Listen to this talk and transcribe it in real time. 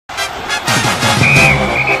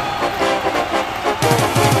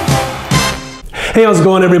Hey, how's it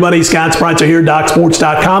going, everybody? Scott Spreitzer here,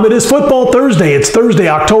 DocSports.com. It is Football Thursday. It's Thursday,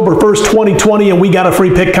 October 1st, 2020, and we got a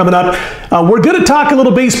free pick coming up. We're going to talk a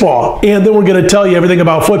little baseball, and then we're going to tell you everything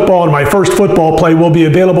about football, and my first football play will be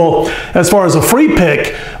available as far as a free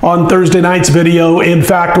pick on Thursday night's video. In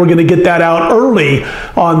fact, we're going to get that out early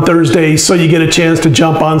on Thursday so you get a chance to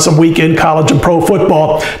jump on some weekend college and pro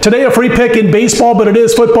football. Today, a free pick in baseball, but it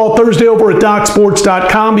is Football Thursday over at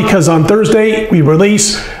DocSports.com because on Thursday, we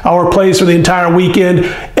release our plays for the entire weekend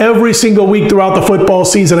every single week throughout the football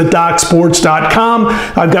season at DocSports.com.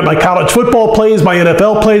 I've got my college football plays, my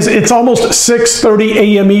NFL plays. It's almost 6:30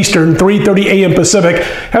 a.m. Eastern, 3:30 a.m. Pacific.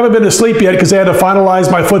 Haven't been to sleep yet because I had to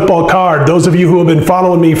finalize my football card. Those of you who have been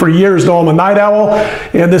following me for years know I'm a night owl,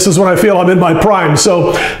 and this is when I feel I'm in my prime.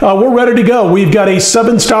 So we're ready to go. We've got a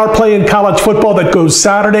 7-star play in college football that goes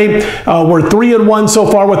Saturday. We're 3-1 so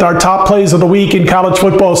far with our top plays of the week in college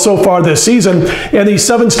football so far this season. And these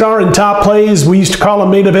 7-star and top plays, we used to call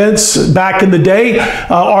them main events back in the day,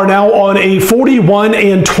 are now on a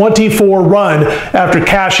 41-24 run after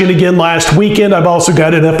cashing again last weekend. I've also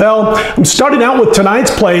got NFL. I'm starting out with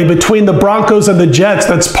tonight's play between the Broncos and the Jets.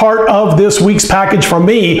 That's part of this week's package from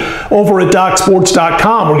me over at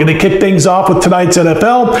DocSports.com. We're going to kick things off with tonight's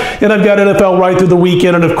NFL, and I've got NFL right through the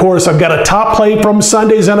weekend, and of course I've got a top play from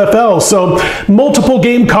Sunday's NFL. So multiple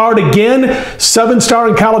game card again, 7-star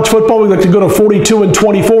in college football. We like to go to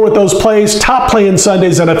 42-24 with those plays. Top play in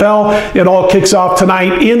Sunday's NFL. It all kicks off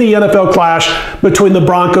tonight in the NFL clash between the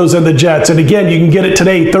Broncos and the Jets. And again, you can get it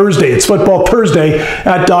today, Thursday. It's Football Thursday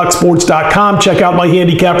at DocSports.com. Check out my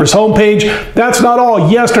handicappers homepage. That's not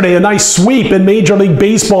all. Yesterday, a nice sweep in Major League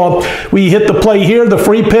Baseball. We hit the play here, the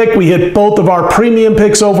free pick. We hit both of our premium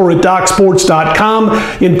picks over at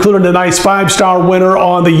DocSports.com, including a nice 5-star winner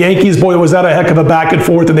on the Yankees. Boy, was that a heck of a back and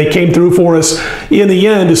forth, and they came through for us in the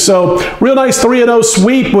end. So real nice 3-0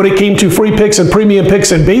 sweep when it came to free picks and premium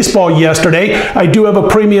picks in baseball yesterday. I do have a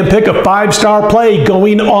premium pick, a 5-star play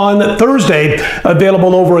going on Thursday,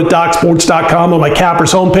 available over at DocSports.com on my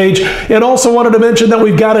Cappers homepage. And also wanted to mention that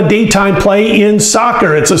we've got a daytime play in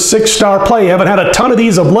soccer. It's a 6-star play. Haven't had a ton of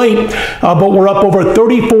these of late, but we're up over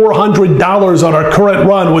 $3,400 on our current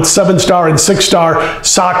run with 7-star and 6-star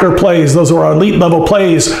soccer plays. Those are our elite level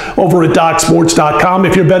plays over at DocSports.com.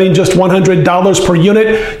 If you're betting just $100 per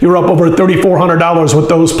unit, you're up over $3,400 with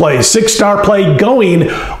those plays. 6-star play going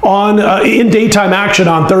on in daytime action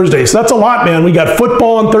on Thursday. So that's a lot, man. We got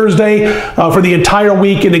football on Thursday for the entire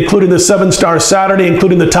week, and including the 7-star Saturday,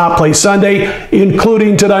 including the top play Sunday,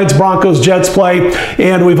 including tonight's Broncos-Jets play.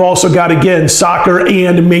 And we've also got, again, soccer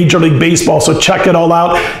and Major League Baseball. So check it all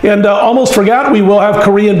out. And almost forgot, we will have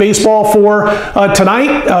Korean baseball for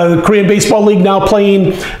tonight. The Korean Baseball League now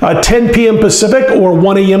playing 10 p.m. Pacific or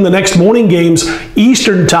 1 a.m. the next morning games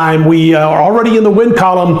Eastern time. We are already in the win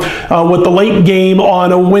column with the late game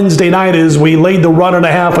on a Wednesday night as we laid the run and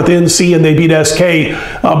a half with NC and they beat SK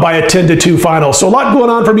by a 10-2 final. So a lot going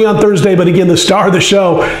on for me on Thursday, but again, the star of the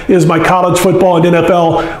show is my college football and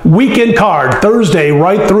NFL weekend card Thursday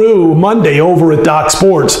right through Monday over at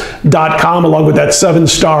DocSports.com along with that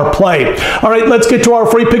 7-star play. All right, let's get to our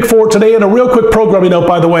free pick for today. And a real quick programming note,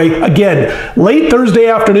 by the way, again, late Thursday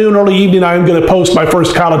afternoon, early evening, I'm going to post my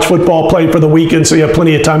first college football play for the weekend, so you have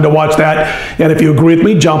plenty of time to watch that. And if you agree with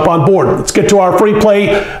me, jump on board. Let's get to our free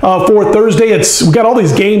play for Thursday. We've got all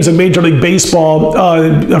these games in Major League Baseball,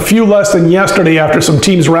 a few less than yesterday after some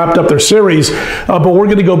teams wrapped up their series, but we're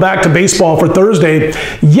going to go back to baseball for Thursday.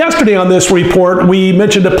 Yesterday on this report, we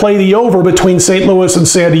mentioned to play the over between St. Louis and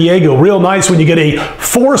San Diego. Real nice when you get a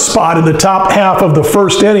 4 spot in the top half of the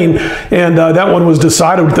first inning, and that one was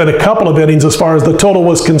decided within a couple of innings as far as the total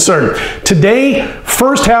was concerned. Today,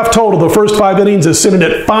 first half total, the first 5 innings is sitting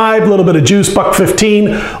at 5, a little bit of juice,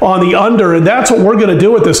 $1.15 on the under, and that's what we're going to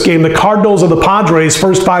do with this game. The Cardinals and the Padres,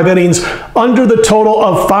 first 5 innings, under the total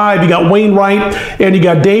of 5. You got Wainwright and you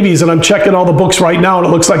got Davies, and I'm checking all the books right now, and it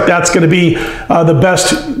looks like that's going to be the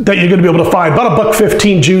best that you're going to be able to find. About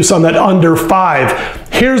 $1.15 juice on that under 5.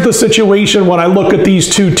 Here's the situation when I look at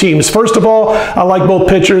these two teams. First of all, I like both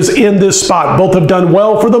pitchers in this spot. Both have done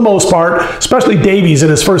well for the most part, especially Davies in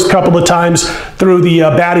his first couple of times through the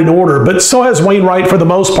batting order. But so has Wainwright for the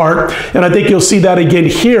most part, and I think you'll see that again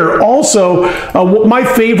here. Also, my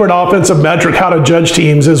favorite offensive metric, how to judge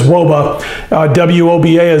teams, is WOBA.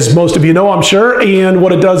 W-O-B-A, as most of you know, I'm sure. And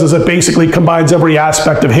what it does is it basically combines every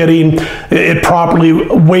aspect of hitting. It properly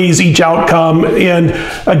weighs each outcome. And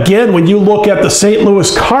again, when you look at the St.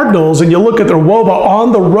 Louis Cardinals and you look at their WOBA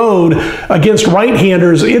on the road against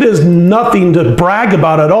right-handers, it is nothing to brag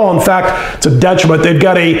about at all. In fact, it's a detriment. They've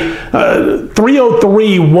got a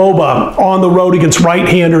 303 WOBA on the road against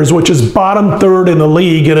right-handers, which is bottom third in the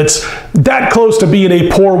league, and it's that's that close to being a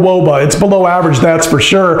poor WOBA. It's below average, that's for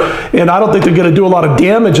sure. And I don't think they're going to do a lot of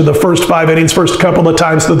damage in the first 5 innings, first couple of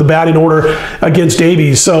times through the batting order against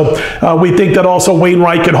Davies. So we think that also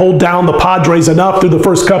Wainwright can hold down the Padres enough through the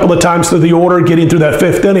first couple of times through the order, getting through that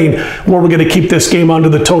 5th inning, where we're going to keep this game under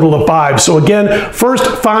the total of 5. So again, first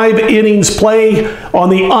 5 innings play on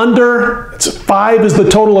the under. It's 5 is the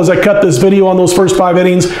total as I cut this video on those first 5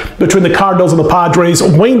 innings between the Cardinals and the Padres.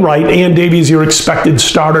 Wainwright and Davies, your expected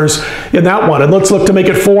starters in that one. And let's look to make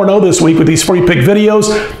it 4-0 this week with these free pick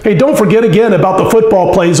videos. Hey, don't forget again about the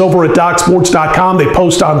football plays over at DocSports.com. They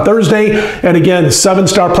post on Thursday. And again,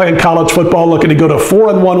 7-star play in college football, looking to go to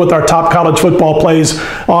 4-1 with our top college football plays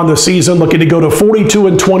on the season, looking to go to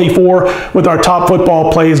 42-24 with our top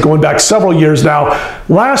football plays going back several years now.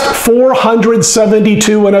 Last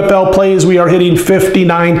 472 NFL plays, we are hitting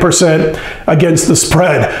 59% against the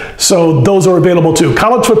spread. So those are available too.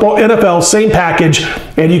 College football, NFL, same package,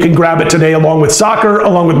 and you can grab it today along with soccer,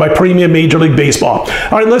 along with my premium Major League Baseball.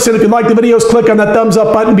 All right, listen, if you like the videos, click on that thumbs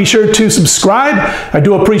up button. Be sure to subscribe. I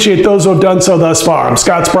do appreciate those who have done so thus far. I'm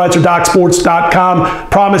Scott Spreitzer, DocSports.com.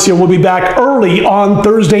 Promise you we'll be back early on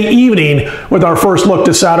Thursday evening with our first look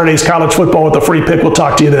to Saturday's college football with a free pick. We'll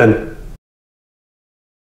talk to you then.